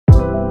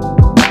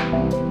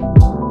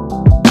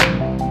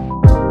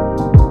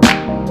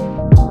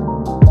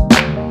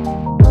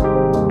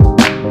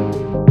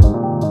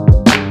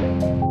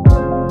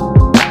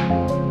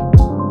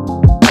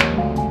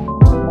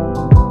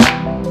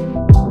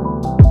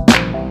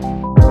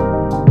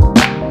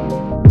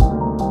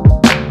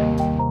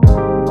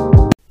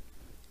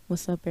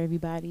What's up,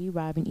 everybody?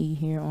 Robin E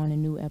here on a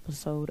new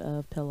episode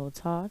of Pillow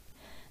Talk.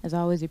 As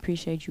always,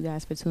 appreciate you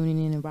guys for tuning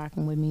in and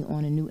rocking with me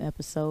on a new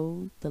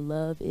episode. The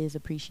love is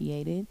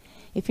appreciated.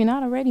 If you're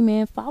not already,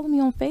 man, follow me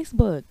on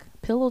Facebook.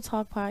 Pillow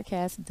Talk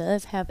Podcast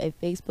does have a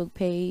Facebook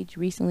page.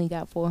 Recently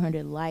got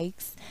 400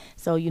 likes.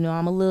 So,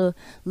 I'm a little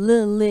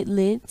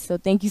lit. So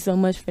thank you so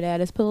much for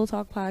that. It's Pillow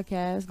Talk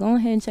Podcast. Go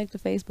ahead and check the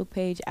Facebook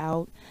page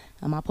out.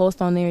 I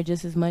post on there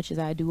just as much as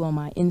I do on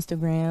my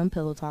Instagram,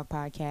 Pillow Talk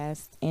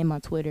Podcast, and my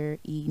Twitter,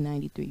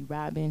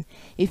 E93Robin.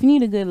 If you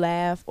need a good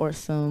laugh or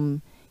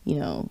some,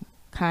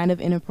 kind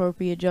of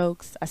inappropriate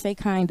jokes. I say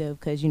kind of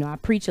because, I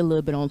preach a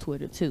little bit on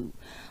Twitter too.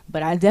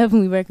 But I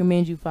definitely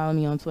recommend you follow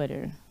me on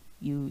Twitter.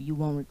 You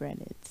won't regret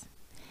it.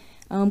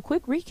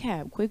 Quick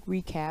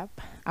recap.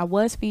 I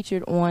was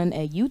featured on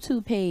a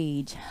YouTube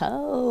page.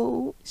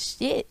 Oh,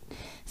 shit.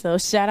 So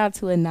shout out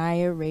to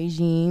Anaya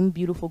Regime,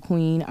 beautiful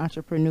queen,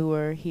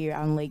 entrepreneur here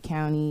out in Lake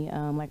County,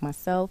 like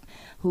myself,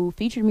 who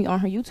featured me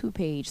on her YouTube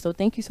page. So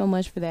thank you so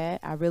much for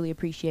that. I really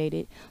appreciate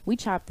it. We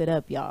chopped it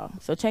up, y'all.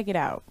 So check it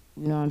out.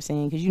 You know what I'm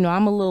saying? Because,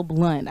 I'm a little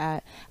blunt.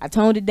 I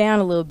toned it down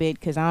a little bit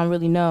because I don't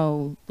really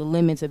know the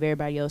limits of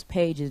everybody else's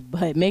pages.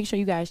 But make sure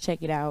you guys check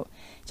it out.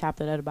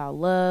 Chopped it up about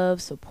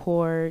love,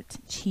 support,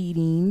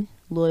 cheating,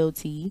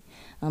 loyalty.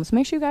 So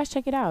make sure you guys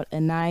check it out.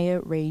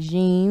 Anaya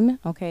Regime.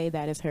 Okay,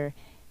 that is her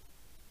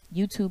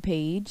YouTube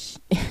page.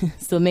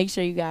 So make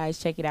sure you guys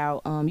check it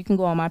out. You can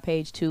go on my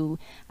page too.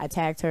 I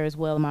tagged her as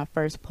well in my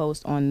first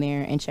post on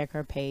there, and check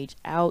her page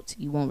out.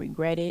 You won't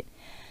regret it.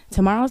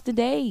 Tomorrow's the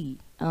day.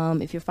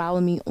 If you're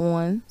following me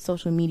on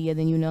social media,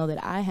 then you know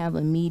that I have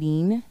a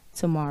meeting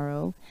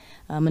tomorrow,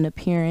 an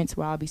appearance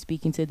where I'll be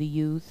speaking to the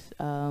youth.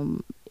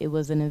 It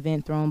was an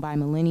event thrown by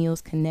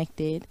Millennials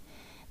Connected.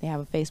 They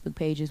have a Facebook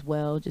page as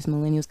well, just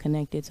Millennials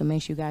Connected, so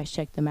make sure you guys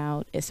check them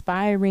out.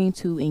 Aspiring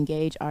to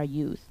engage our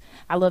youth.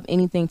 I love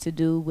anything to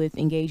do with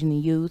engaging the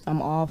youth.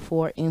 I'm all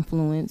for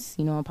influence,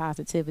 and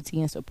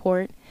positivity and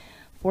support.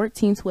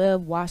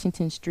 1412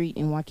 Washington Street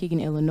in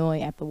Waukegan,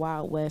 Illinois at the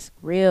Wild West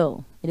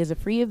Grill. It is a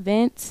free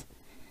event.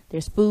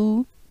 There's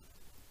food,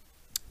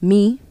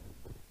 me,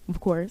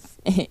 of course,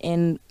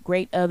 and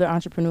great other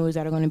entrepreneurs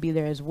that are going to be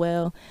there as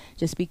well.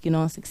 Just speaking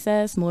on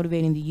success,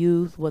 motivating the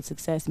youth, what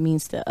success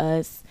means to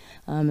us,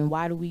 and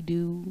why do we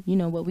do,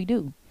 what we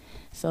do.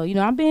 So,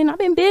 I've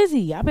been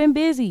busy. I've been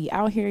busy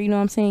out here,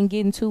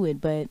 getting to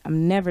it, but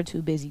I'm never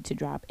too busy to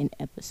drop an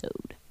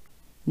episode.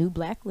 New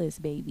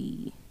Blacklist,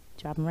 baby.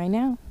 Dropping right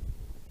now.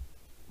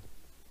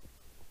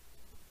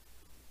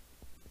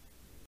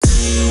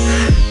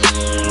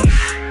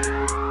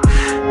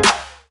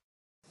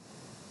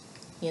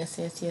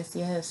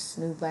 Yes.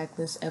 New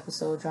Blacklist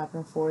episode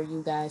dropping for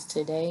you guys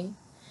today.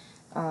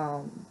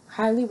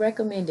 Highly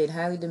recommended,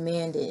 highly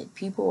demanded.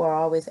 People are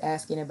always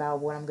asking about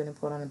what I'm going to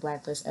put on the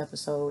Blacklist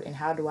episode and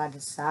how do I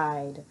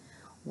decide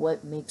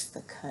what makes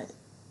the cut.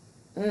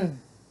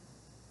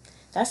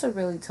 That's a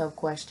really tough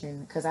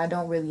question because I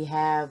don't really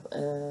have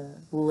a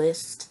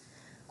list,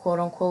 quote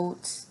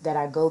unquote, that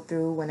I go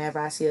through whenever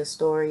I see a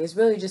story. It's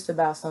really just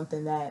about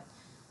something that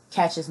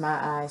catches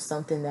my eye,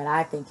 something that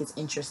I think is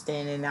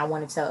interesting and I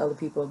want to tell other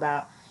people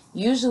about.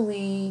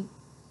 Usually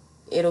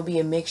it'll be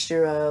a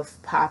mixture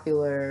of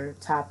popular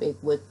topic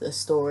with a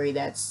story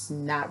that's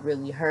not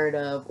really heard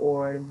of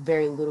or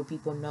very little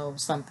people know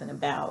something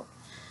about.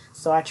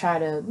 So I try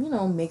to,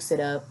 mix it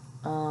up.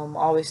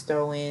 Always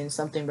throw in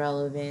something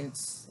relevant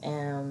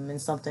and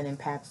something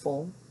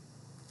impactful.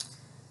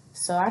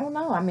 So I don't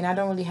know. I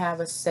don't really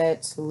have a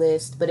set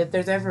list, but if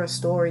there's ever a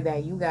story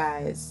that you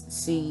guys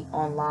see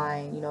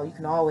online, you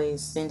can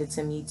always send it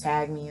to me,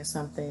 tag me or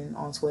something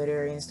on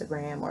Twitter,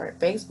 Instagram, or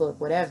Facebook,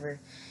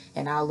 whatever,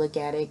 and I'll look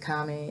at it,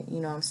 comment,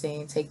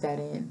 take that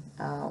in,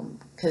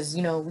 because,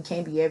 we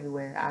can't be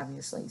everywhere,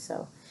 obviously.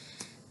 So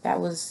that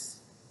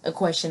was a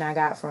question I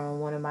got from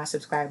one of my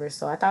subscribers,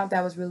 so I thought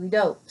that was really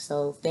dope.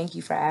 So thank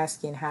you for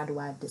asking, how do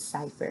I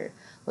decipher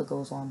what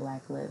goes on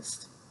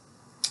Blacklist?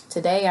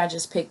 Today I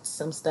just picked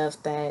some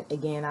stuff that,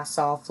 again, I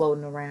saw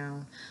floating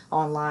around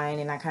online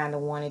and I kind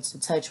of wanted to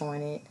touch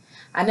on it.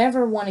 I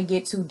never want to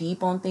get too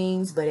deep on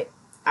things, but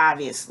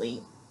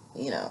obviously,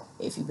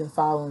 if you've been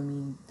following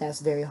me,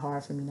 that's very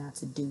hard for me not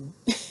to do.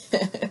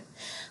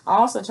 I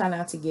also try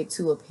not to get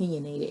too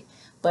opinionated,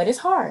 but it's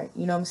hard.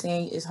 You know what I'm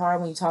saying? It's hard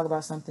when you talk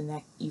about something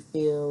that you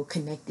feel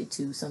connected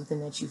to, something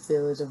that you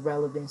feel is of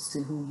relevance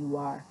to who you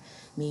are.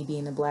 Me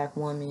being a black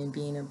woman,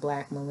 being a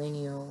black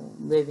millennial,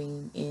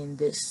 living in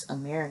this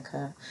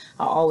America,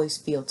 I always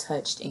feel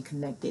touched and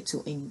connected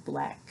to any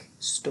black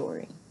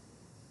story.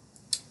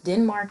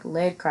 Denmark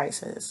lead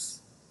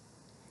crisis.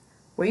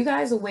 Were you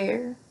guys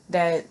aware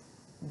that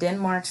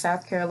Denmark,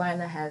 South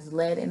Carolina has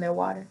lead in their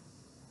water?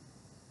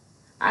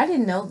 I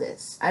didn't know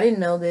this.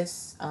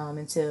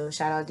 Until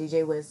shout out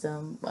DJ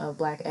Wisdom of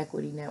Black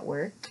Equity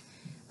Network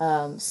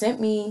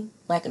sent me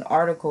like an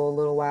article a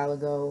little while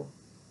ago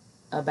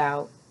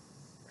about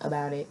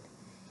it,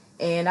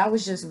 and I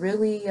was just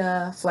really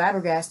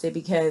flabbergasted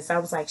because I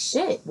was like,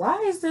 shit,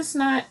 why is this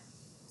not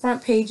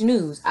front page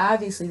news?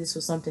 Obviously this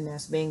was something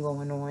that's been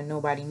going on,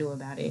 nobody knew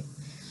about it.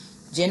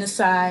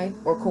 Genocide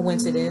or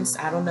coincidence,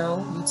 I don't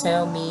know. You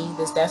tell me.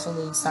 This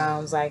definitely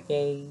sounds like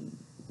a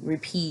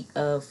repeat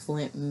of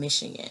Flint,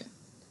 Michigan.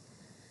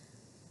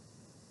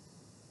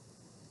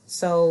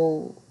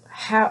 So,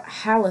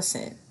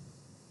 Halosan,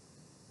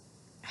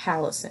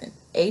 Halosan,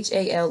 it's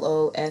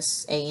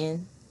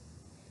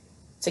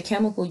a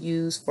chemical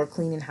used for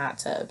cleaning hot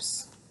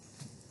tubs.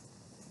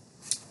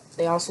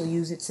 They also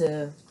use it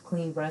to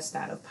clean rust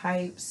out of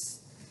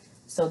pipes.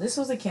 So this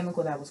was a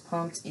chemical that was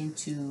pumped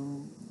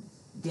into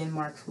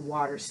Denmark's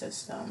water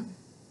system.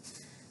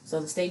 So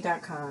the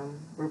state.com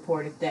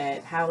reported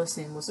that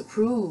Halosan was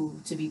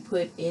approved to be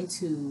put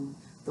into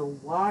the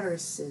water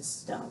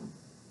system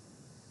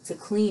to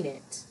clean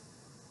it,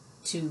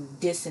 to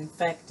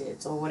disinfect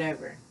it, or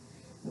whatever.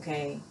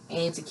 Okay,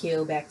 and to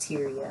kill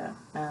bacteria.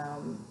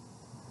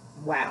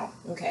 Wow.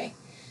 Okay.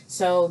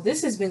 So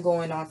this has been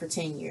going on for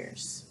 10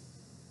 years.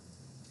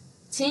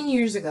 10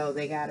 years ago,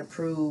 they got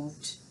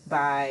approved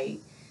by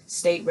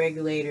state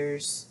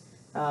regulators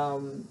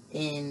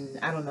in,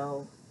 I don't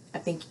know, I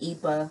think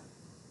EPA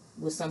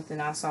was something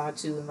I saw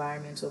too,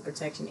 Environmental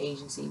Protection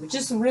Agency, which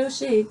is some real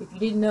shit. If you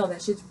didn't know,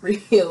 that shit's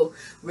real.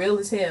 Real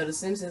as hell. The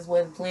Simpsons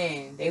wasn't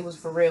playing. They was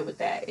for real with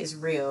that. It's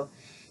real.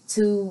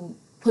 To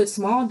put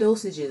small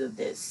dosages of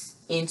this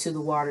into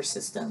the water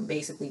system,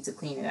 basically to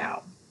clean it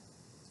out.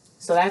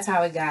 So that's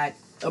how it got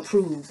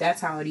approved. That's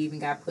how it even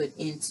got put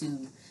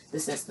into the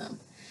system.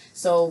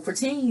 So for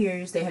 10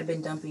 years, they had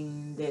been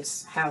dumping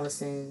this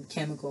Halosan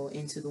chemical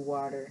into the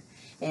water.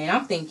 And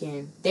I'm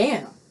thinking,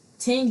 damn,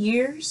 10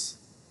 years?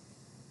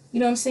 You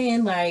know what I'm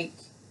saying? Like,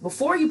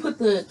 before you put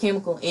the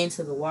chemical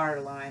into the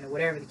water line or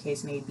whatever the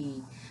case may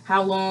be,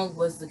 how long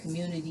was the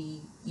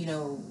community,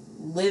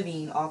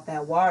 living off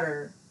that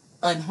water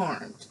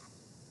unharmed?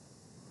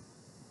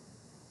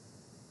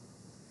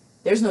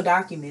 There's no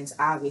documents,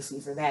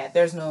 obviously, for that.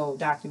 There's no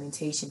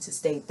documentation to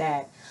state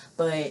that.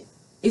 But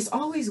it's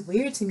always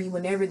weird to me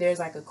whenever there's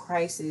like a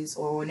crisis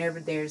or whenever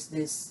there's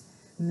this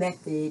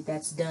method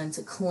that's done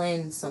to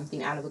cleanse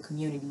something out of a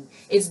community.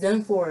 It's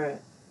done for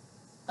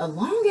a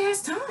long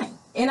ass time.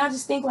 And I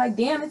just think like,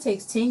 damn, it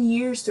takes 10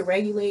 years to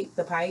regulate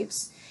the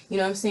pipes, you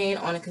know what I'm saying,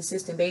 on a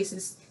consistent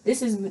basis.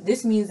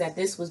 This means that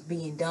this was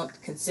being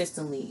dumped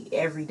consistently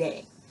every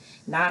day.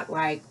 Not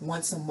like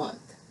once a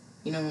month.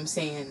 You know what I'm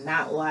saying?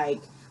 Not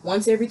like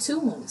once every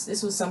 2 months.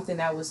 This was something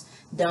that was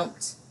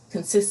dumped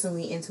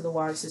consistently into the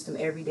water system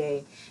every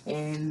day,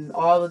 and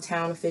all the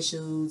town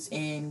officials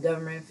and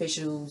government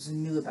officials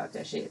knew about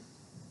that shit.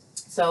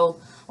 So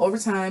over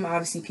time,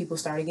 obviously, people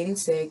started getting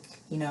sick,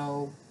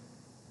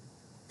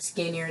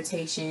 skin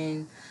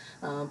irritation.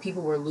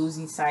 People were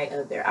losing sight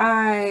of their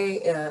eye,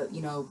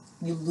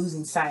 you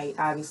losing sight,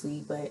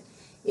 obviously, but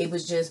it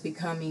was just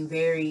becoming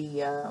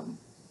very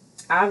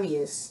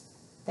obvious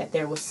that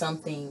there was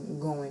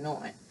something going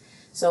on.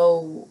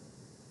 So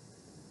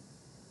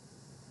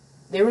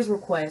there was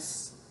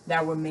requests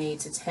that were made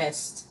to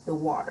test the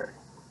water.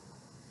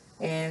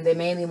 And they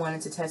mainly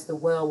wanted to test the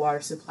well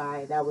water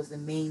supply. That was the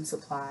main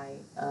supply,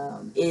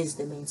 is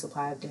the main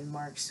supply of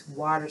Denmark's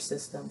water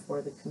system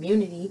for the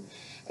community.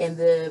 And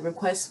the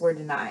requests were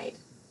denied.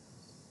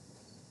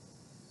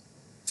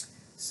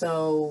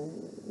 So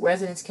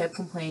residents kept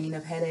complaining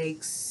of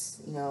headaches,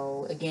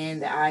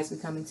 again, the eyes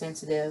becoming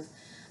sensitive.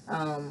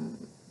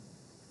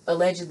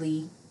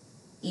 Allegedly,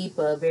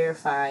 EPA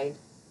verified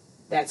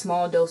that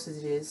small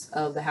dosages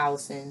of the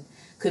Halosan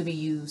could be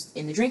used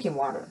in the drinking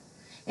water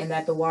and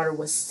that the water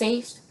was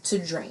safe to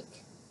drink.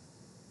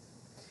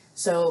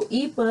 So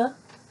EPA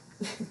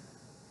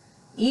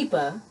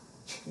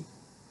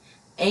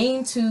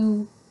aimed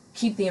to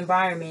keep the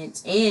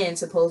environment and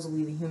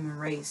supposedly the human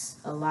race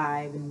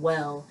alive and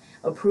well,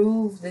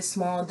 approved this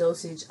small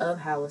dosage of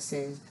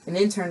Halosan, and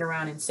then turned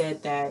around and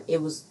said that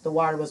the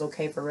water was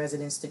okay for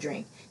residents to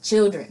drink.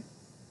 Children.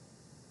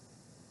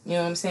 You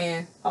know what I'm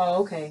saying?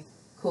 Oh, okay.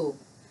 Cool.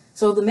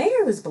 So the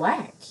mayor was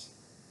black,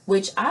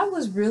 which I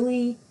was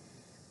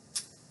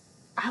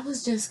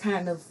just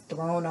kind of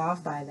thrown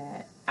off by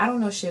that. I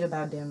don't know shit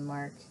about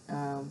Denmark.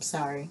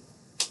 Sorry.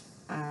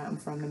 I'm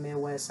from the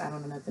Midwest. I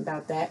don't know nothing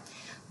about that.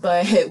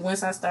 But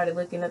once I started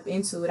looking up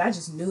into it, I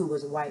just knew it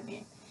was a white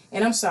man.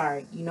 And I'm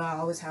sorry. I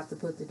always have to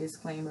put the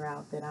disclaimer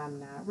out that I'm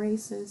not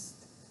racist.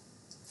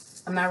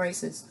 I'm not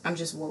racist. I'm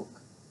just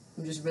woke.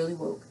 I'm just really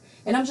woke.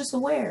 And I'm just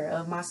aware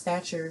of my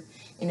stature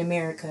in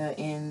America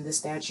and the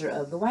stature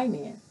of the white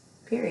man.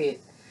 Period.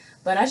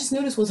 But I just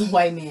knew this was a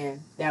white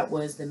man that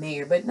was the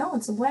mayor. But no,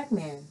 it's a black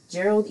man.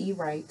 Gerald E.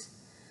 Wright.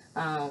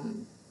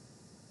 In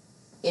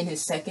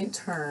his second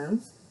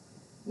term.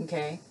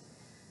 Okay.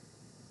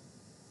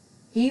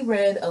 He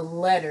read a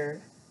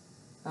letter,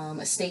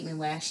 a statement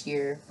last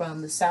year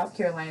from the South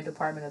Carolina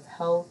Department of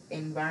Health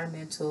and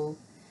Environmental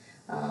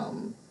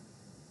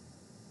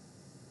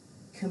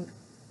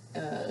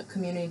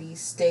Community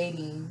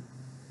stating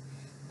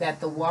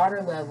that the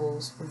water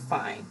levels were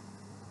fine.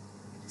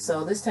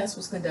 So this test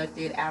was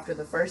conducted after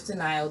the first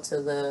denial to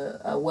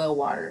the well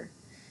water.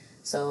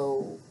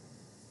 So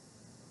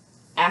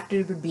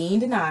after being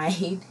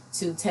denied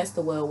to test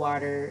the well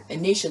water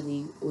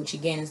initially, which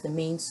again is the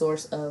main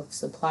source of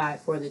supply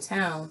for the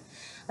town,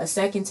 a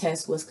second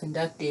test was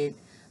conducted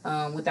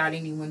without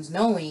anyone's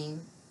knowing,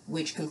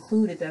 which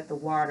concluded that the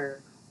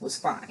water was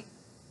fine.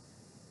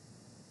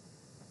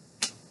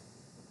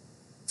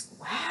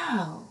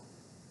 Wow.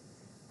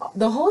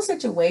 The whole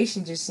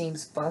situation just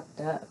seems fucked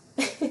up.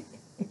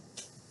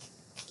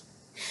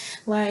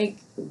 Like,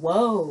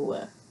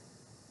 whoa.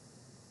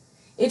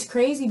 It's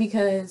crazy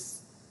because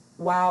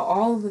while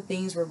all of the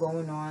things were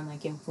going on,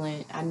 like in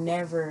Flint, I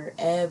never,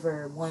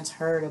 ever once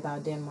heard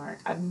about Denmark.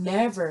 I've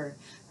never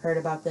heard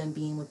about them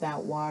being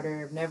without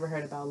water. I've never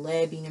heard about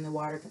lead being in the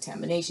water,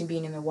 contamination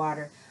being in the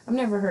water. I've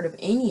never heard of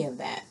any of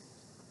that.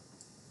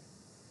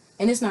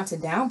 And it's not to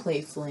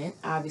downplay Flint,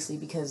 obviously,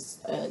 because,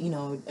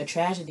 a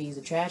tragedy is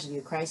a tragedy,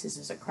 a crisis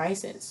is a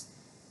crisis.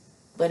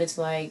 But it's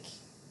like,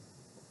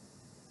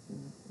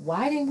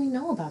 why didn't we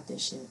know about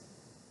this shit?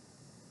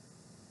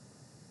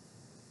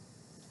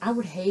 I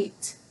would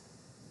hate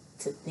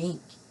to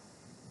think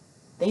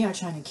they are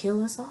trying to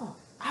kill us all.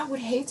 I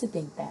would hate to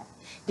think that.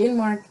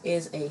 Denmark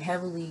is a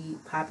heavily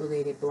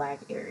populated black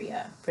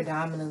area,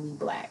 predominantly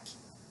black.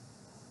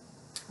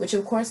 Which,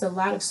 of course, a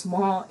lot of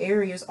small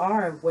areas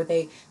are where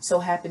they so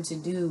happen to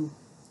do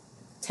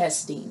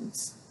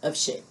testings of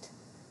shit.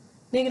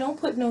 Nigga, don't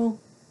put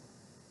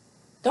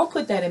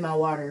that in my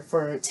water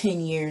for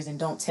 10 years and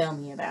don't tell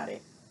me about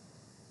it.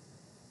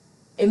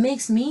 It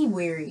makes me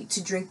weary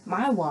to drink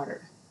my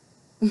water.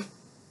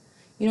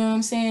 You know what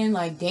I'm saying?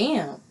 Like,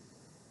 damn.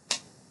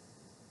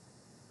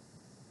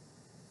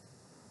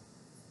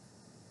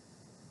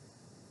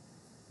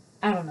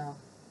 I don't know.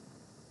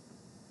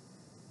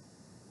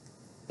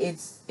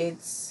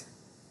 It's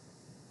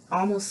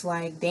almost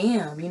like,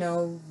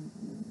 damn,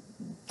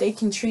 they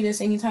can treat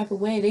us any type of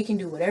way. They can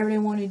do whatever they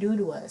want to do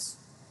to us.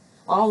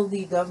 All of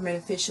the government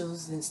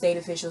officials and state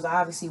officials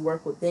obviously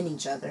work within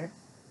each other.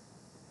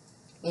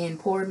 And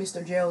poor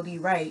Mr. Gerald E.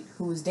 Wright,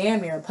 who is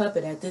damn near a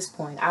puppet at this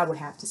point, I would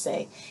have to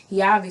say.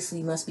 He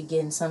obviously must be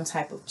getting some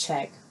type of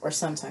check or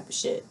some type of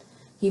shit.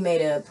 He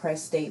made a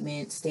press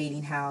statement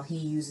stating how he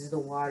uses the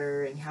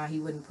water and how he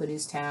wouldn't put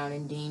his town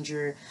in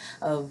danger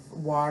of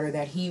water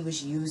that he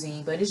was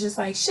using. But it's just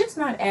like, shit's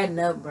not adding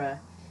up, bruh.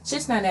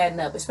 Shit's not adding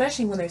up,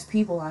 especially when there's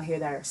people out here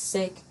that are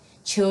sick,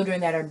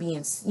 children that are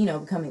being,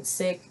 becoming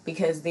sick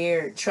because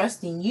they're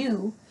trusting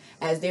you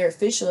as their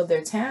official of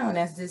their town,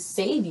 as this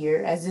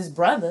savior, as this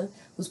brother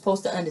who's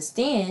supposed to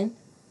understand.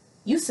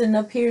 You sitting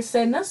up here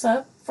setting us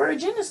up for a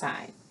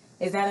genocide.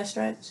 Is that a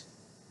stretch?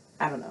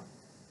 I don't know.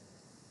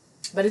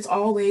 But it's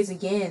always,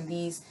 again,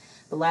 these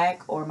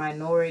black or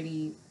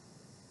minority,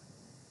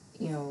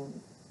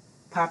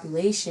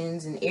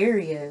 populations and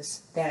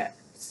areas that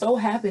so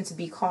happen to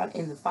be caught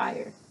in the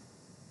fire.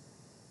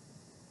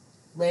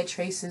 Lead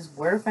traces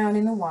were found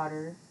in the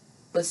water,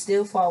 but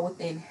still fall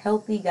within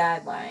healthy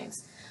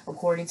guidelines,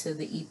 according to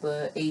the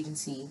EPA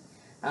agency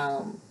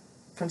from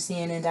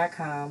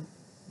CNN.com.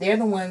 They're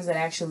the ones that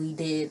actually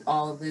did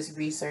all of this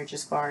research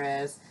as far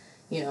as,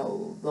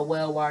 the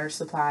well water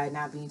supply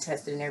not being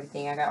tested and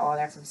everything. I got all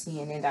that from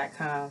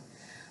CNN.com.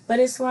 But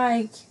it's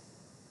like,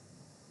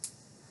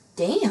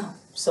 damn.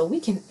 So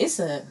it's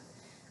a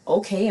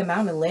okay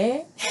amount of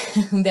lead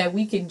that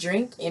we can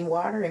drink in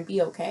water and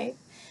be okay.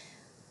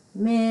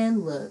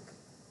 Man, look.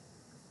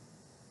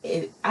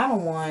 I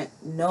don't want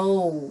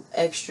no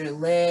extra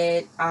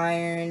lead,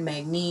 iron,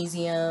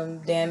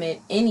 magnesium, damn it,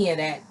 any of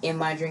that in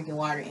my drinking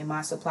water, in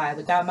my supply,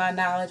 without my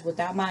knowledge,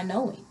 without my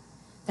knowing.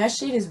 That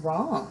shit is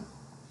wrong.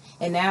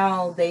 And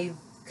now they've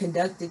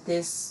conducted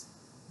this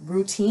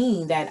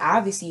routine that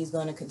obviously is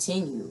going to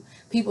continue.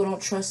 People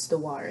don't trust the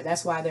water.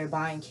 That's why they're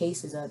buying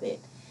cases of it.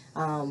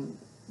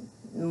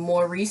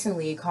 More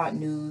recently, it caught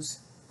news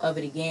of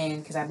it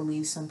again because I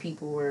believe some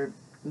people were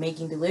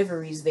making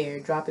deliveries there,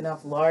 dropping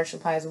off large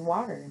supplies of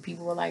water. And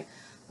people were like,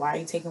 why are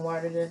you taking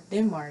water to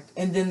Denmark?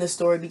 And then the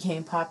story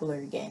became popular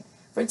again.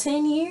 For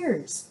 10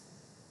 years.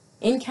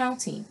 In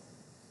counting.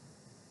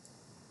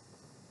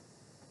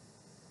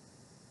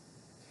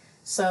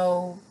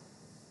 So,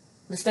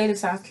 the state of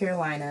South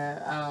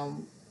Carolina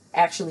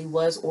actually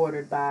was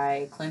ordered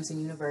by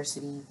Clemson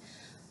University,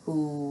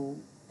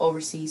 who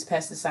oversees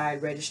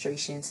pesticide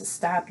registration, to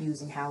stop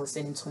using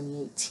Halocin in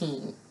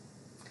 2018.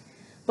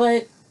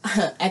 But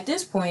at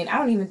this point, I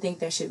don't even think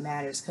that shit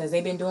matters because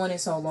they've been doing it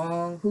so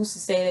long. Who's to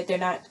say that they're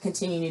not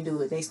continuing to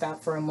do it? They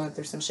stopped for a month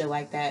or some shit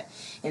like that,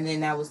 and then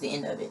that was the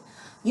end of it.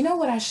 You know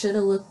what I should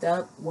have looked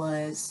up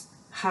was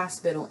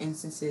hospital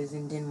instances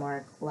in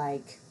Denmark,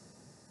 like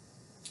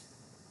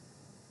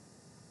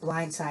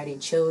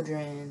blindsided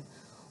children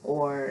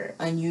or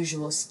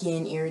unusual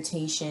skin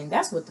irritation.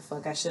 That's what the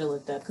fuck I should have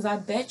looked up, because I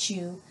bet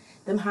you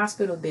them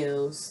hospital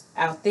bills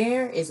out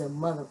there is a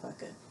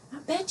motherfucker. I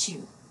bet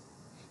you.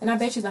 And I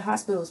bet you the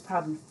hospital is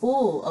probably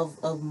full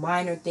of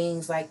minor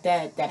things like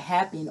that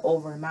happen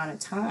over an amount of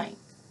time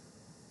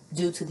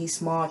due to these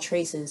small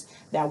traces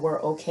that were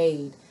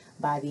okayed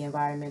by the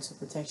Environmental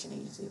Protection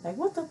Agency. Like,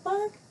 what the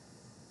fuck?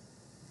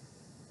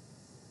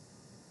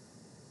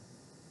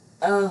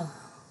 Ugh.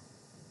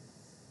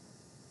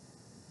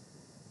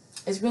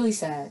 It's really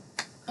sad.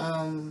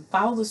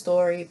 Follow the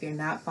story if you're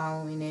not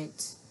following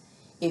it.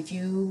 If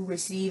you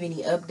receive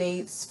any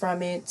updates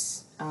from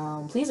it,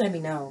 please let me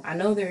know. I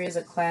know there is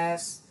a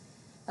class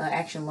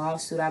action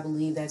lawsuit, I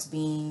believe, that's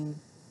being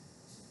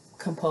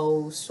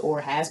composed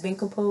or has been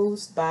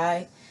composed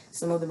by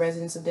some of the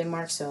residents of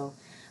Denmark. So,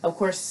 of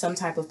course, some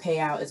type of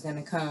payout is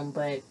going to come.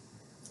 But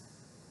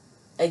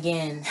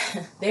again,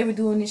 they were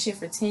doing this shit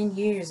for 10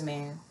 years,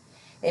 man.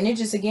 And it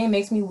just, again,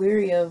 makes me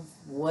weary of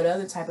what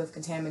other type of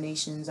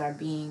contaminations are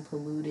being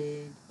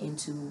polluted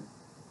into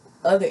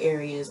other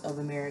areas of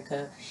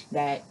America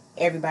that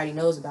everybody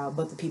knows about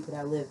but the people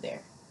that live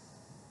there.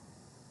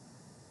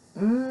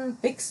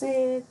 Fix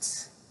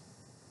it.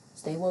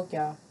 Stay woke,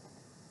 y'all.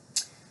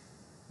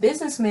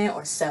 Businessman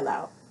or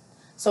sellout?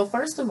 So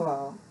first of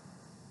all,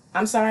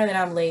 I'm sorry that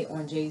I'm late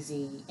on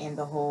Jay-Z and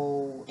the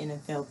whole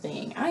NFL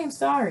thing. I am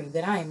sorry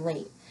that I am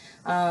late.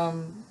 I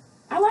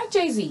like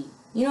Jay-Z.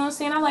 You know what I'm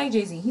saying? I like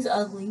Jay-Z. He's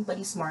ugly, but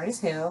he's smart as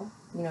hell.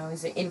 You know,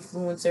 he's an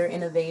influencer,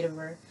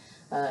 innovator,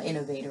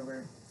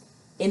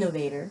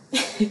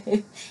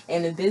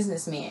 and a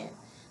businessman.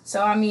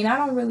 So, I mean, I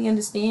don't really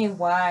understand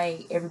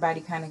why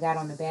everybody kind of got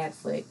on the bad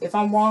foot. If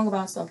I'm wrong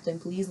about something,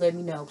 please let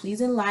me know.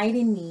 Please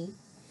enlighten me.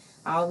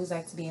 I always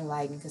like to be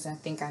enlightened because I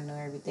think I know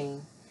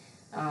everything.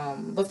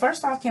 But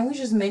first off, can we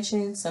just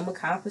mention some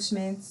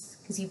accomplishments?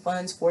 Because he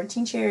funds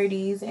 14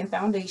 charities and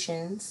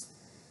foundations,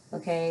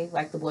 okay,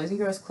 like the Boys and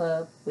Girls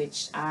Club,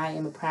 which I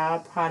am a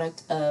proud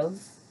product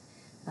of,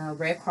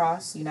 Red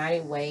Cross,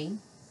 United Way,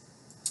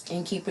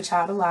 and Keep a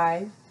Child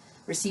Alive.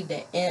 Received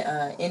the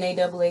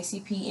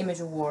NAACP Image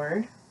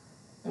Award,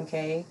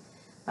 okay.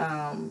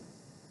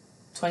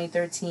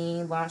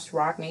 2013 launched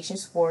Rock Nation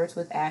Sports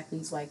with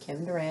athletes like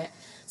Kevin Durant.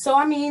 So,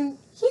 I mean,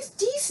 he's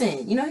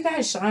decent. You know, he got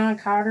his Sean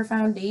Carter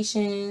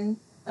Foundation,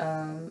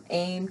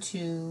 aimed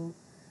to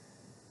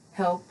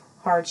help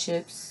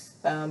hardships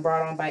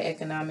brought on by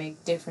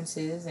economic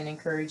differences and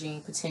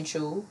encouraging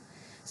potential.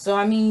 So,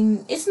 I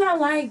mean, it's not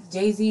like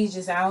Jay-Z is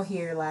just out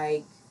here,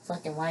 like,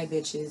 fucking white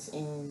bitches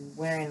and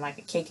wearing, like,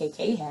 a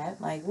KKK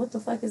hat. Like, what the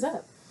fuck is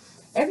up?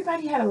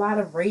 Everybody had a lot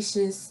of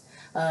racist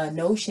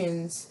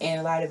notions and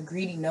a lot of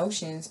greedy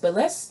notions. But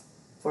let's,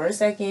 for a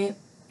second,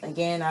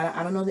 again,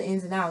 I don't know the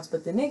ins and outs,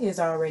 but the nigga is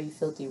already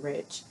filthy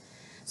rich.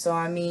 So,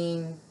 I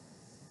mean,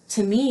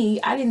 to me,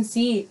 I didn't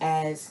see it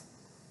as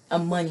a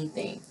money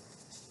thing.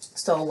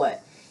 So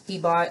what? He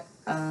bought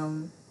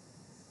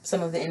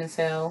some of the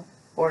NFL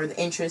or the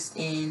interest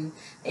in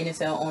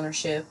NFL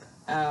ownership.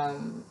 I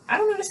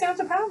don't understand what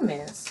the problem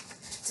is.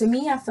 To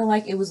me, I feel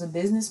like it was a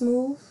business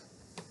move.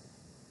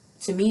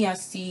 To me, I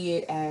see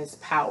it as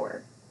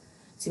power.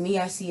 To me,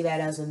 I see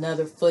that as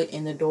another foot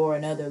in the door,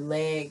 another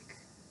leg,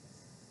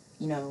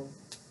 you know,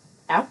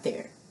 out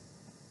there.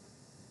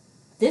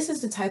 This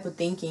is the type of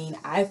thinking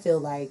I feel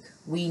like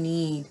we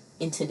need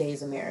in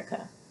today's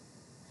America.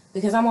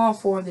 Because I'm all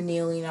for the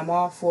kneeling, I'm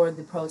all for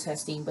the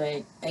protesting,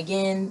 but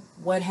again,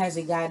 what has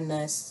it gotten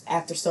us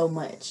after so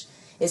much?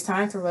 It's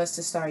time for us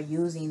to start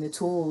using the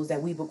tools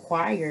that we've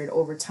acquired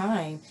over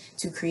time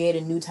to create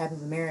a new type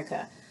of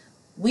America.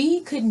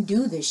 We couldn't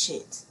do this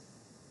shit.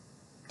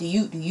 Do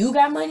you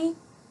got money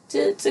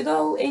to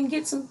go and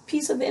get some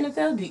piece of the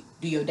NFL?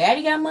 Do your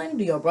daddy got money?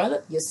 Do your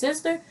brother? Your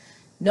sister?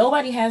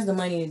 Nobody has the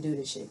money to do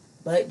this shit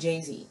but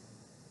Jay-Z.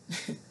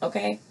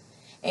 Okay?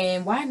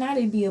 And why not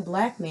it be a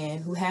black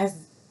man who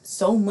has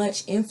so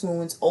much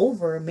influence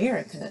over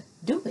America?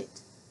 Do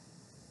it.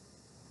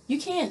 You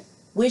can't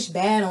wish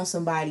bad on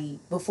somebody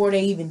before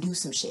they even do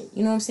some shit.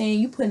 You know what I'm saying?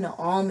 You putting an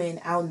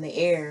almond out in the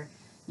air,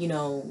 you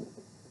know,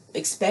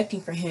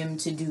 expecting for him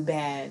to do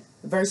bad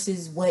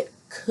versus what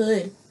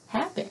could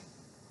happen.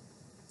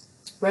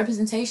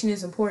 Representation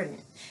is important,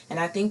 and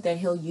I think that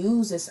he'll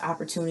use this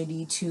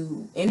opportunity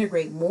to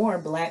integrate more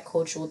black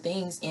cultural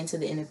things into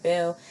the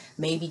NFL,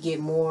 maybe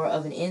get more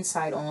of an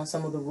insight on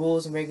some of the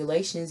rules and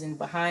regulations and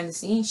behind the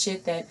scenes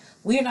shit that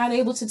we're not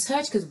able to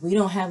touch because we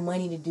don't have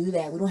money to do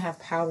that. We don't have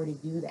power to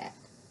do that.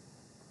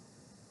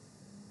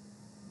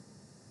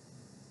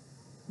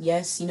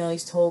 Yes, you know,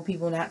 he's told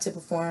people not to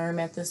perform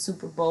at the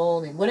Super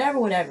Bowl and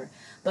whatever.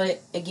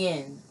 But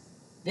again,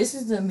 this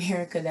is the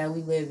America that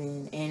we live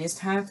in, and it's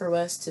time for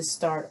us to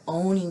start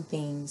owning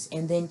things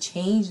and then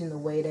changing the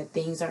way that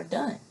things are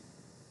done.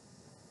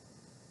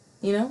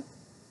 You know?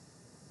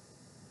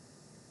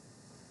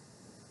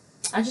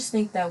 I just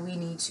think that we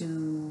need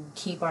to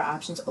keep our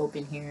options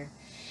open here,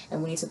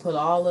 and we need to put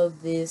all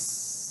of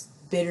this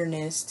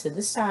bitterness to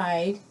the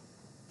side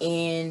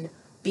and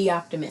be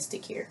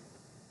optimistic here.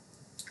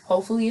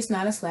 Hopefully it's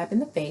not a slap in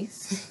the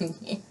face.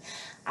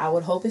 I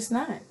would hope it's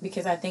not,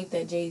 because I think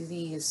that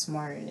Jay-Z is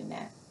smarter than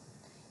that.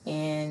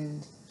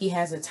 And he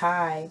has a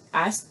tie,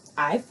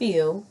 I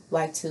feel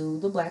like, to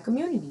the black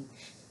community.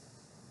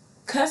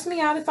 Cuss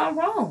me out if I'm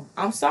wrong.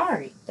 I'm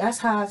sorry. That's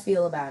how I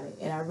feel about it.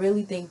 And I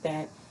really think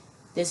that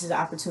this is an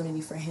opportunity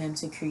for him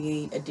to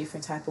create a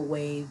different type of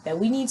wave that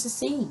we need to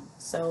see.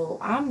 So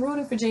I'm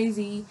rooting for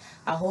Jay-Z.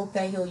 I hope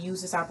that he'll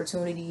use this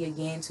opportunity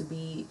again to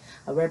be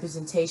a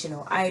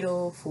representational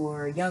idol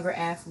for younger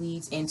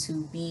athletes and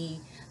to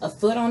be a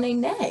foot on their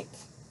neck.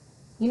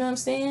 You know what I'm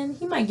saying?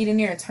 He might get in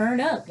there and turn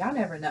up. Y'all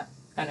never know.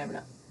 Y'all never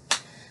know.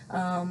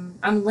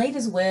 I'm late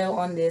as well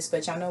on this,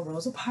 but y'all know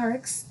Rosa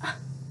Parks.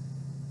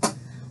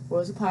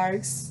 Rosa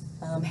Parks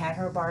had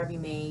her Barbie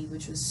made,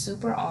 which was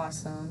super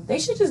awesome. They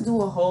should just do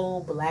a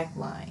whole black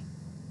line.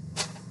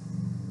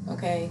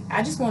 Okay?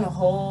 I just want a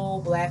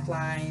whole black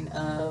line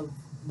of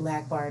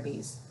black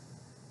Barbies.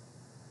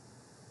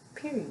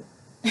 Period.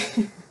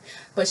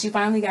 But she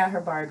finally got her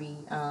Barbie.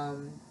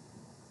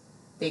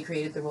 They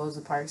created the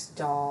Rosa Parks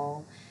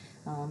doll.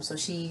 So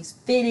she's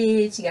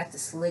fitted. She got the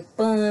slick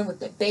bun with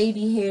the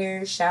baby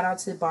hair. Shout out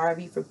to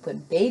Barbie for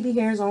putting baby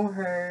hairs on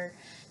her.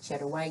 She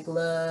had her white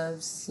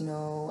gloves, you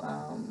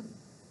know,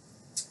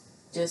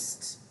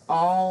 just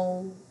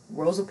all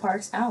Rosa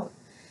Parks out.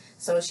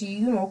 So she,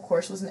 you know, of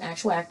course, was an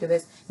actual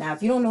activist. Now,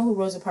 if you don't know who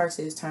Rosa Parks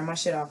is, turn my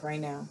shit off right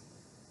now.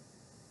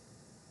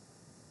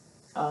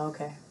 Oh,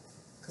 okay.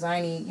 Because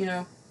I need, you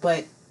know,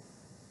 but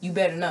you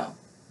better know.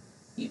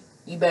 You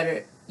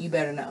better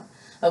know.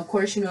 Of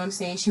course, you know what I'm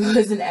saying, she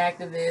was an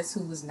activist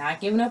who was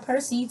not giving up her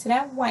seat to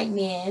that white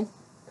man,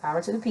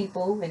 power to the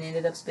people, and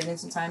ended up spending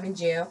some time in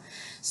jail.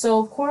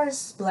 So, of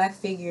course, black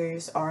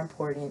figures are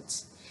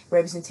important.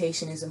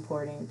 Representation is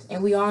important.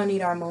 And we all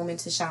need our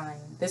moment to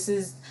shine. This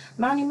is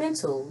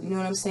monumental. You know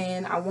what I'm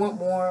saying? I want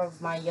more of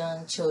my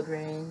young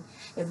children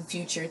in the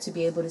future to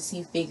be able to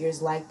see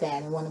figures like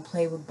that and want to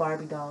play with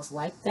Barbie dolls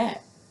like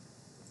that.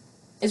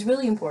 It's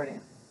really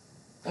important.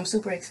 I'm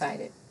super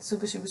excited.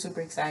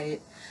 Super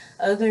excited.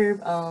 Other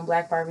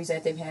black Barbies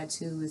that they've had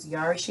too is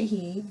Yara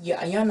Shahid.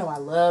 Y'all know I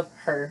love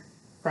her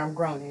from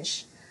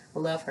Grownish. I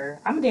love her.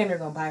 I'm damn near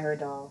gonna buy her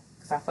doll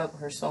because I fuck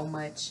with her so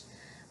much.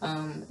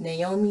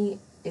 Naomi,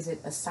 is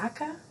it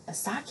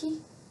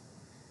Asaki?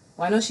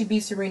 Well, I know she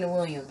beat Serena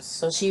Williams,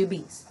 so she a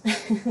beast.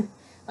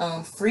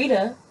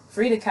 Frida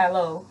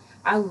Kahlo.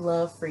 I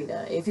love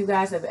Frida. If you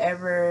guys have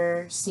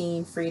ever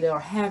seen Frida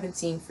or haven't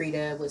seen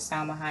Frida with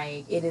Salma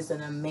Hayek, it is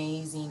an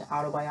amazing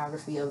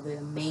autobiography of the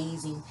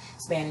amazing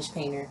Spanish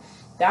painter.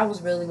 That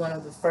was really one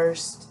of the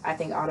first, I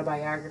think,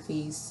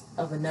 autobiographies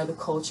of another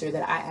culture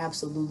that I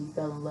absolutely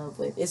fell in love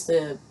with. It's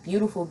a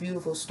beautiful,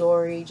 beautiful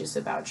story just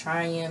about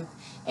triumph,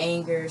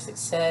 anger,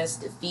 success,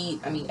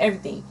 defeat. I mean,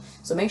 everything.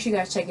 So make sure you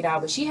guys check it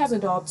out. But she has a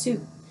doll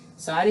too.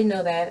 So I didn't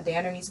know that.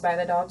 Danner needs to buy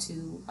that doll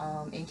too.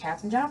 And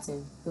Katherine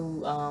Johnson, who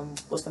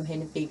was from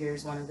Hidden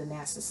Figures, one of the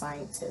NASA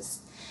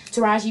scientists.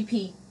 Taraji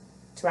P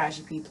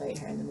played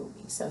her in the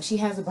movie. So she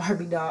has a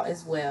Barbie doll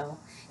as well.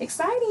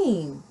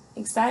 Exciting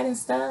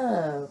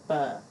stuff.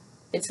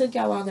 It took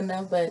y'all long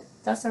enough, but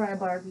that's alright,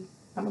 Barbie.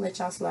 I'm gonna let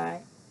y'all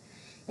slide.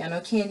 Y'all know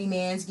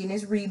Candyman's getting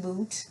his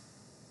reboot.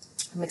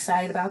 I'm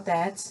excited about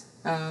that.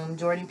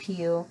 Jordan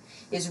Peele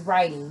is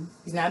writing.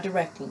 He's not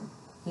directing.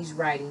 He's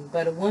writing.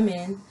 But a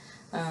woman,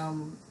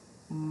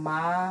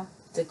 Ma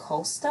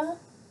DaCosta.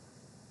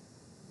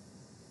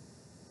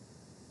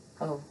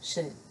 Oh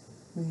shit,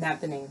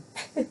 not the name.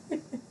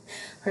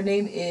 Her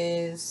name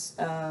is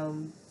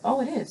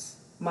it is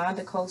Ma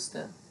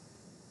DaCosta.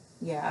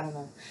 Yeah, I don't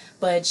know,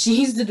 but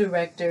she's the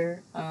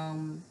director.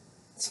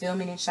 It's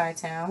filming in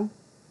Chi-Town.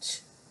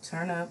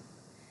 Turn up.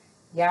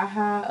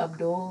 Yaha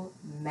Abdul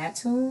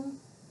Mattoon.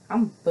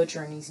 I'm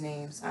butchering these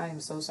names. I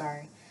am so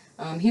sorry.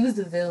 He was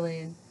the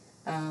villain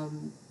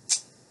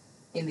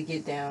in the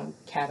Get Down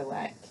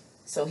Cadillac.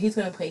 So he's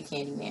going to play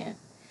Candyman.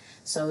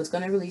 So it's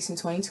going to release in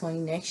 2020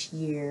 next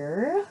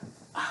year.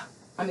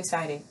 I'm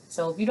excited.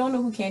 So if you don't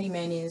know who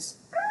Candyman is,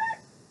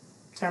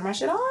 turn my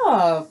shit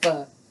off.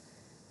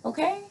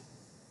 Okay?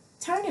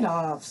 Turn it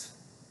off.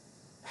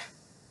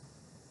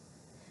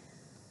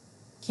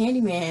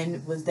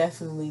 Candyman was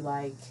definitely,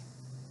 like,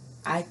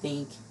 I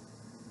think,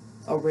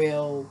 a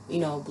real,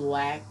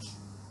 black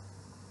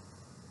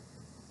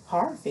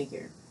horror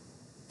figure.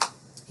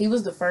 He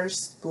was the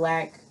first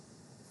black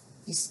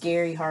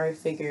scary horror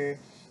figure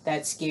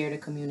that scared a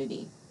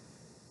community.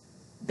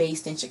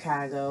 Based in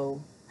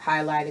Chicago,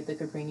 highlighted the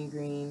Cabrini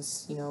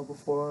Greens,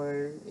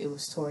 before it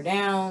was tore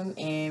down,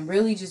 and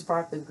really just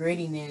brought the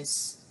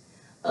grittiness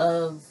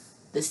of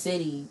the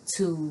city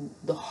to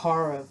the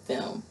horror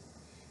film.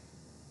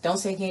 Don't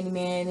say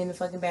Candyman in the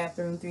fucking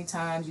bathroom 3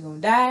 times, you're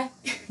gonna die.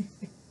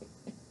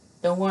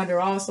 Don't wander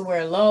off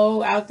somewhere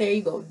low out there,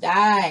 you gonna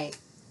die.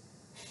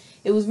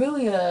 It was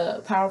really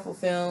a powerful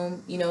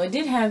film. It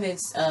did have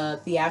its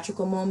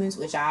theatrical moments,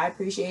 which I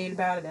appreciated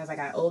about it as I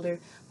got older,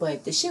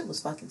 but the shit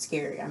was fucking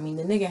scary. I mean,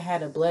 the nigga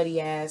had a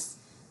bloody ass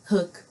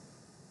hook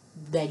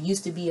that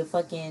used to be a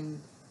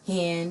fucking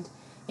hand,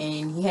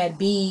 and he had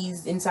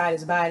bees inside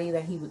his body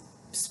that he would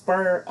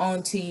spur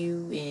onto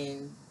you,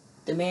 and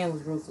the man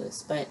was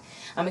ruthless. But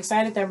I'm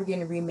excited that we're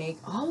getting a remake.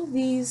 All of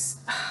these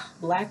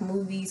black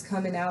movies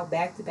coming out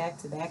back to back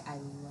to back. I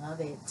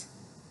love it.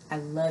 I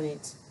love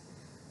it.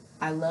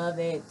 I love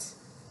it.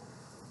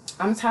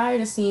 I'm tired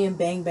of seeing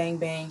bang, bang,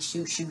 bang,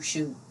 shoot, shoot,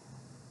 shoot.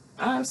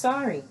 I'm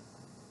sorry.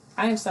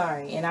 I am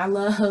sorry. And I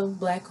love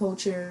black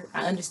culture.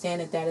 I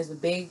understand that is a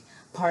big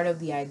part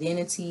of the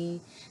identity.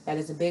 That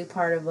is a big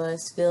part of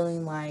us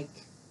feeling like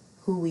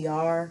who we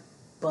are.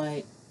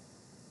 But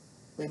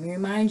let me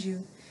remind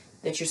you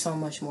that you're so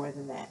much more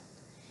than that.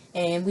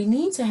 And we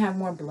need to have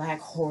more black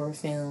horror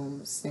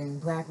films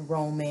and black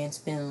romance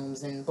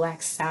films and black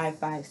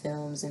sci-fi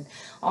films and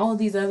all of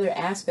these other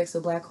aspects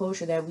of black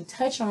culture that we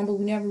touch on, but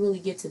we never really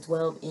get to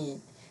dwell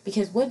in.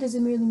 Because what does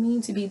it really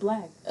mean to be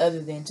black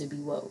other than to be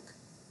woke?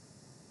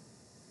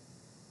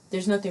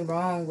 There's nothing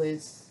wrong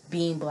with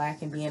being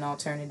black and being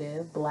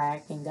alternative,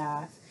 black and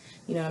goth.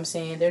 You know what I'm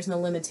saying? There's no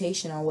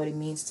limitation on what it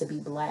means to be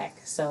black.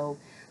 So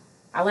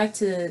I like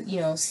to,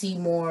 see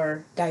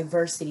more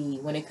diversity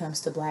when it comes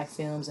to black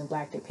films and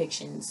black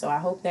depictions. So I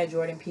hope that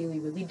Jordan Peele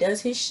really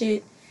does his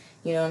shit.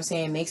 You know what I'm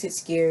saying? Makes it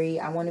scary.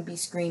 I want to be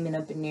screaming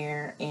up in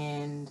there,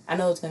 and I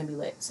know it's going to be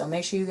lit. So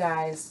make sure you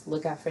guys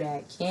look out for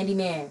that.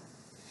 Candyman.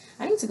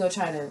 I need to go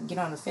try to get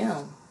on the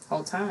film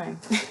whole time.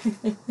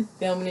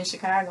 Filming in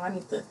Chicago. I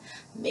need to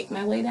make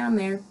my way down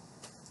there.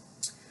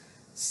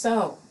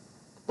 So,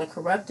 the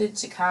corrupted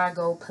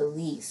Chicago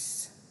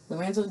police.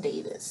 Lorenzo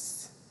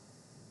Davis.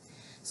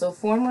 So,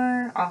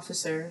 former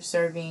officer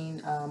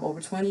serving over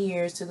 20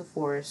 years to the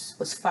force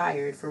was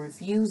fired for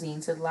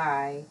refusing to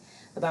lie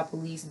about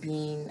police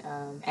being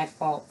at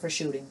fault for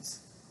shootings.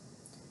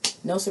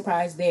 No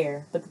surprise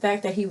there, but the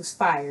fact that he was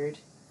fired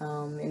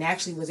and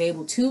actually was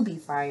able to be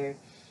fired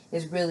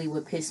is really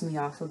what pissed me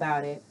off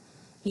about it.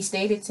 He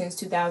stated since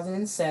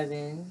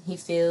 2007 he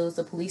feels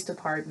the police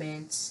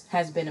department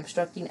has been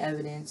obstructing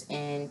evidence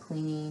and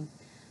cleaning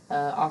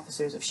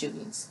officers of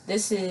shootings.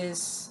 This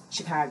is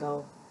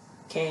Chicago.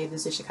 Okay,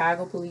 this is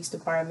Chicago Police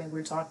Department.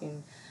 We're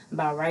talking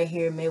about right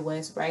here,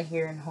 Midwest, right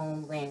here in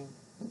homeland.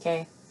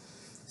 Okay,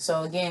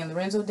 so again,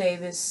 Lorenzo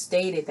Davis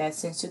stated that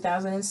since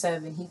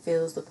 2007, he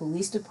feels the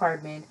police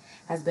department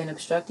has been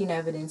obstructing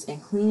evidence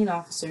and cleaning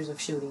officers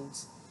of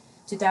shootings.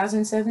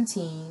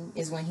 2017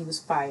 is when he was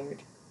fired.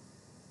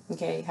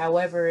 Okay,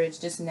 however, it's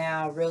just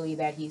now really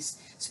that he's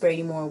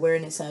spreading more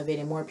awareness of it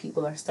and more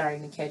people are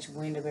starting to catch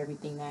wind of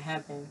everything that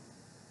happened.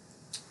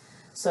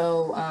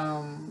 So,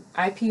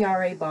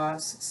 IPRA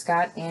boss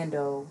Scott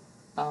Ando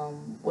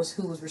was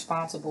who was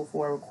responsible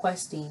for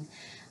requesting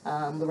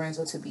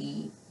Lorenzo to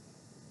be,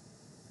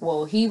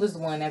 well, he was the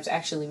one that was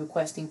actually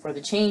requesting for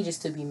the changes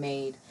to be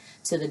made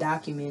to the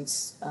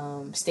documents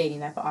stating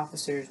that the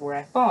officers were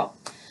at fault.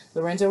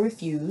 Lorenzo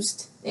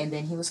refused, and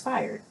then he was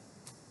fired.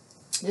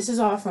 This is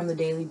all from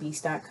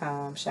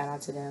thedailybeast.com. Shout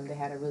out to them. They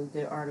had a really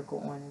good article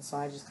on it, so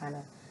I just kind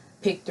of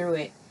picked through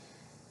it.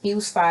 He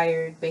was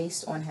fired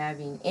based on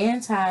having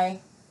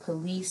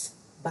anti-police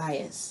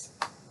bias.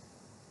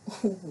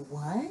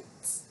 What?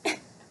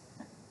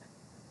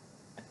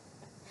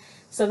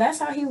 So that's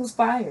how he was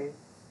fired.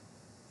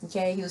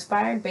 Okay, he was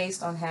fired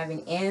based on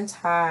having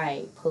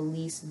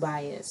anti-police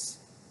bias.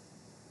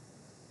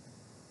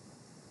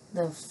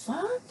 The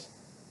fuck?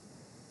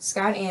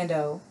 Scott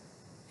Ando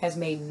has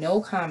made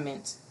no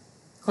comment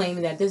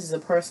claiming that this is a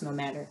personal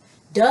matter.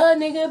 Duh,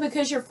 nigga,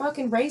 because you're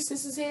fucking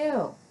racist as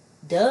hell.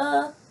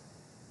 Duh.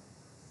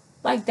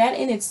 Like, that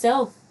in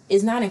itself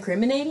is not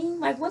incriminating.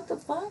 Like, what the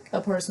fuck?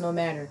 A personal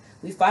matter.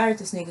 We fired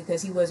this nigga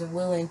because he wasn't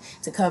willing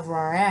to cover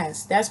our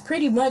ass. That's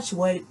pretty much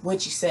what you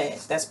said.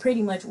 That's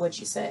pretty much what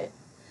you said.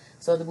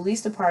 So the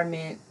police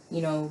department,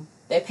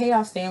 they pay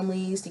off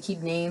families to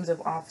keep names of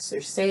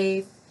officers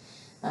safe.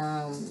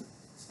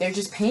 They're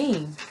just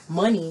paying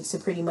money to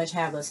pretty much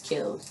have us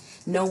killed,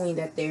 knowing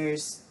that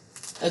there's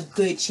a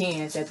good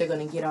chance that they're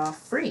going to get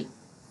off free.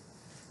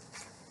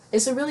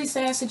 It's a really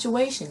sad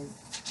situation.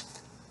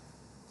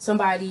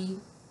 Somebody,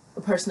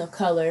 a person of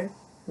color,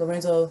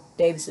 Lorenzo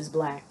Davis is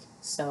black,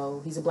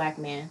 so he's a black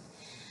man,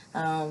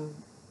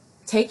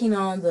 taking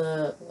on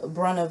the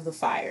brunt of the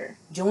fire,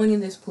 joining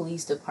this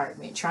police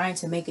department, trying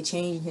to make a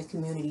change in his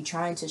community,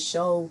 trying to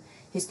show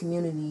his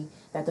community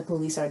that the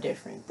police are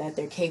different, that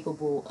they're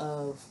capable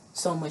of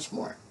so much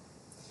more.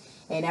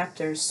 And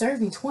after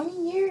serving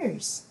 20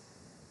 years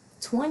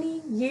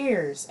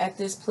at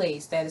this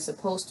place that is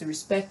supposed to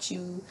respect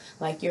you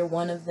like you're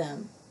one of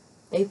them,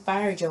 they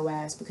fired your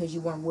ass because you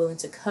weren't willing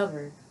to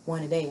cover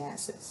one of their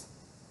asses.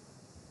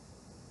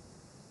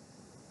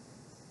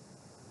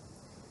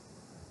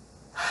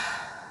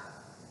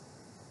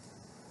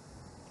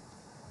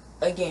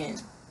 Again,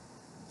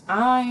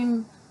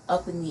 I'm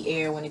up in the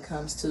air when it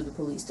comes to the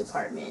police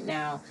department.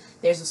 Now,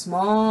 there's a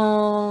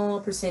small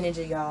percentage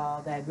of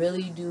y'all that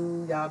really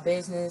do y'all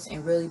business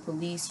and really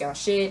police y'all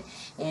shit.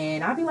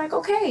 And I'll be like,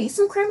 okay,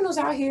 some criminals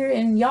out here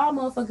and y'all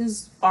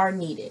motherfuckers are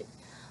needed.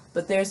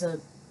 But there's a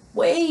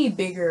way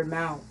bigger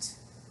amount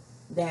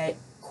that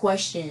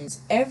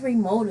questions every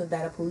motive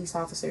that a police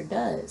officer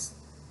does.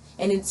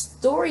 And it's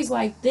stories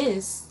like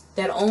this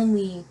that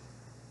only,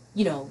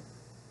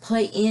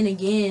 play in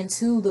again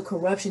to the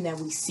corruption that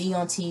we see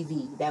on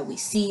TV, that we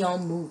see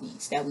on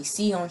movies, that we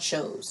see on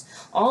shows.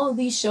 All of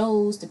these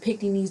shows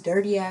depicting these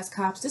dirty ass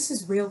cops, this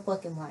is real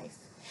fucking life.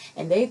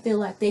 And they feel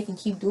like they can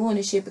keep doing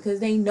this shit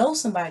because they know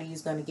somebody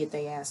is going to get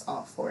their ass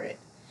off for it.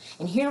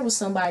 And here was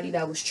somebody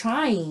that was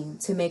trying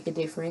to make a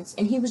difference,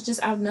 and he was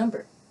just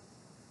outnumbered.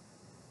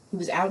 He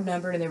was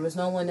outnumbered, and there was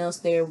no one else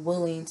there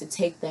willing to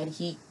take that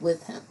heat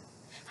with him.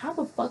 How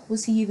the fuck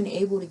was he even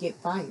able to get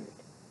fired?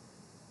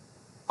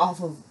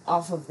 Off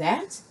of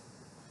that?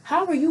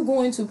 How are you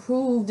going to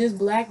prove this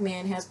black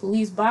man has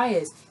police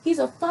bias? He's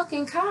a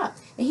fucking cop.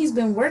 And he's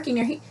been working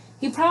there.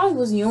 He probably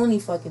was the only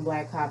fucking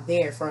black cop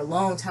there for a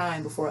long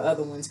time before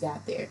other ones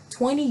got there.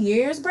 20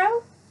 years,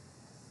 bro?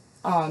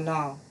 Oh,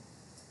 no.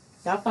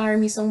 Y'all fire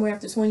me somewhere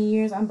after 20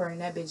 years, I'm burning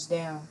that bitch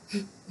down.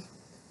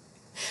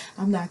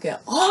 I'm knocking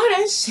all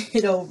that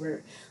shit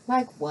over.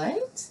 Like,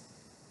 what?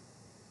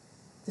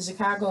 The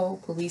Chicago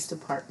Police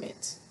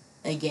Department.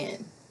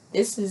 Again,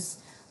 this is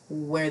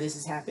where this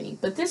is happening.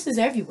 But this is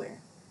everywhere.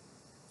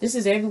 This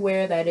is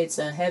everywhere that it's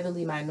a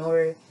heavily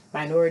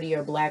minority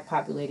or black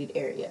populated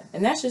area.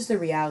 And that's just the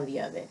reality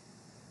of it.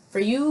 For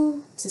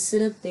you to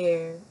sit up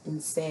there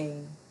and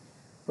say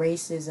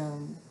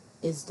racism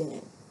is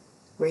dead,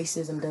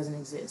 racism doesn't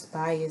exist,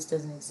 bias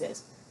doesn't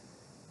exist,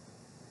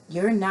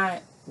 you're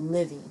not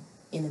living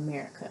in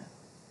America.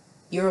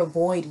 You're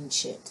avoiding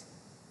shit.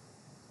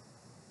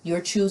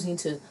 You're choosing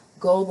to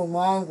go the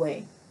long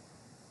way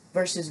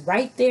versus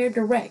right there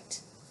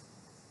direct.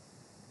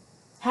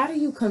 How do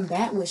you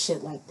combat with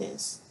shit like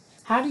this?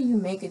 How do you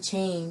make a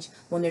change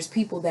when there's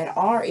people that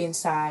are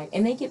inside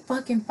and they get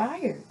fucking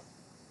fired?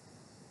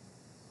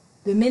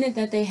 The minute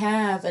that they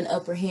have an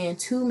upper hand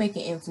to make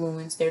an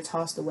influence, they're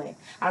tossed away.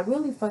 I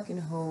really fucking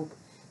hope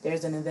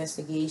there's an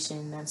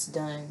investigation that's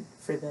done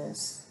for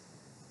this.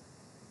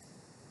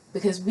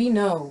 Because we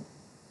know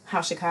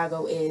how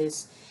Chicago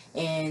is,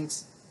 and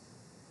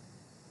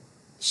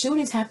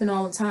shootings happen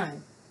all the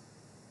time.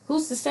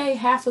 Who's to say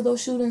half of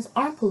those shootings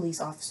aren't police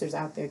officers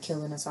out there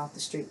killing us off the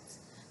streets?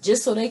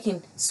 Just so they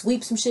can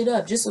sweep some shit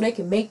up, just so they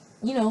can make,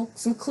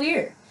 some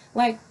clear.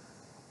 Like,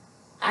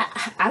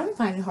 I don't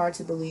find it hard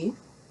to believe.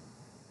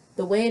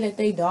 The way that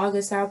they dog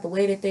us out, the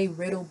way that they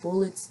riddle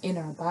bullets in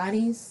our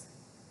bodies,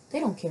 they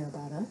don't care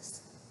about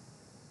us.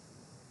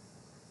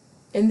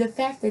 And the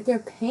fact that they're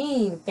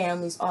paying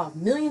families off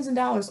millions of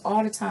dollars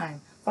all the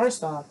time.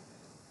 First off,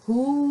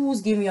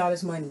 who's giving y'all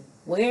this money?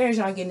 Where is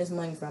y'all getting this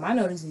money from? I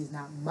know this is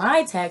not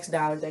my tax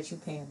dollars that you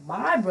paying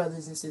my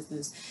brothers and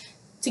sisters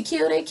to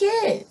kill their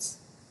kids.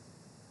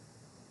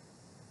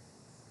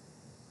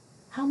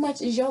 How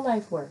much is your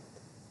life worth?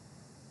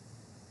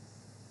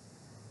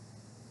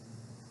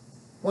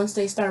 Once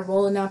they start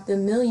rolling out the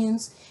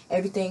millions,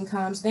 everything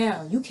calms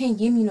down. You can't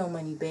give me no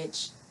money,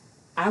 bitch.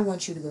 I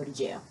want you to go to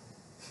jail.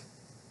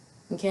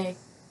 Okay?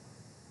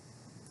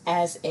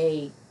 As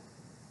a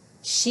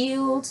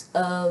shield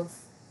of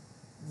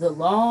the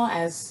law,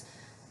 as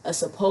a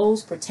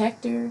supposed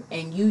protector,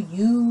 and you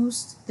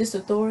used this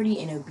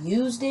authority and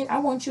abused it, I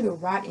want you to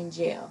rot in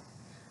jail.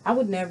 I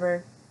would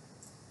never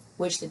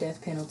wish the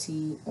death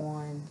penalty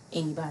on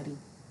anybody.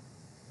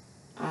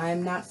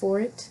 I'm not for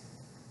it.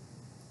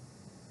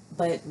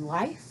 But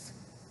life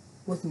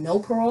with no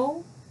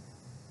parole,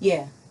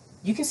 yeah,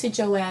 you can sit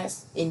your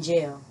ass in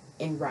jail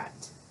and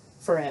rot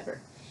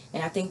forever.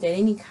 And I think that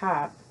any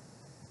cop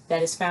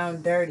that is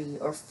found dirty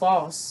or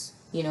false,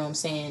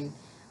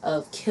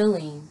 of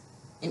killing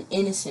an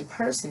innocent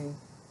person,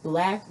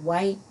 black,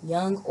 white,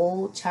 young,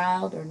 old,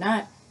 child, or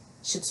not,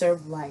 should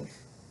serve life.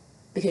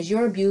 Because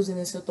you're abusing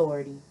this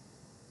authority.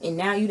 And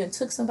now you done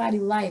took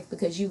somebody's life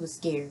because you was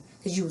scared,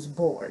 because you was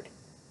bored.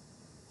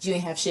 You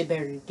ain't have shit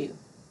better to do.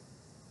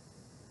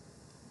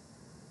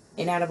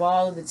 And out of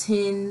all of the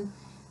 10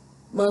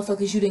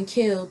 motherfuckers you done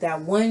killed,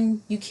 that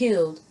one you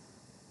killed,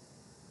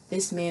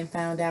 this man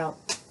found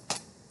out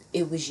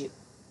it was you.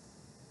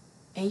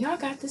 And y'all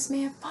got this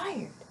man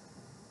fired.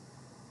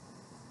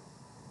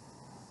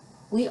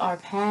 We are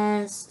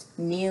past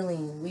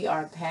kneeling. We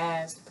are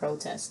past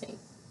protesting.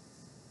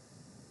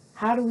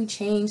 How do we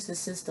change the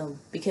system?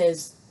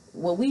 Because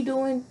what we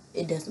doing,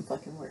 it doesn't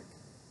fucking work.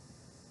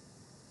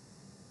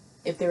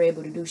 If they're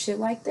able to do shit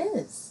like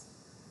this.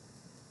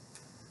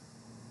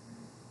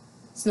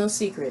 It's no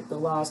secret, the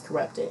law is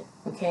corrupted,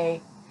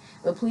 okay?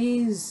 But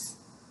please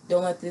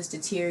don't let this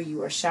deter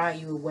you or shy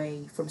you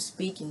away from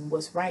speaking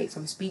what's right,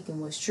 from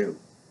speaking what's true.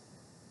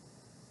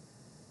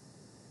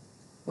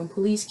 When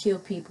police kill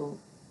people,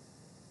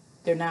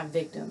 they're not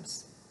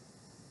victims.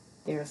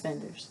 They're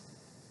offenders.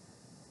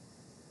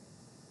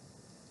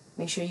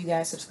 Make sure you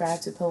guys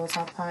subscribe to Pillow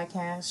Talk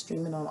Podcast,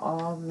 streaming on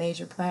all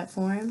major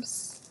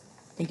platforms.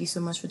 Thank you so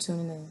much for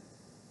tuning in.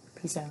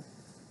 Peace out.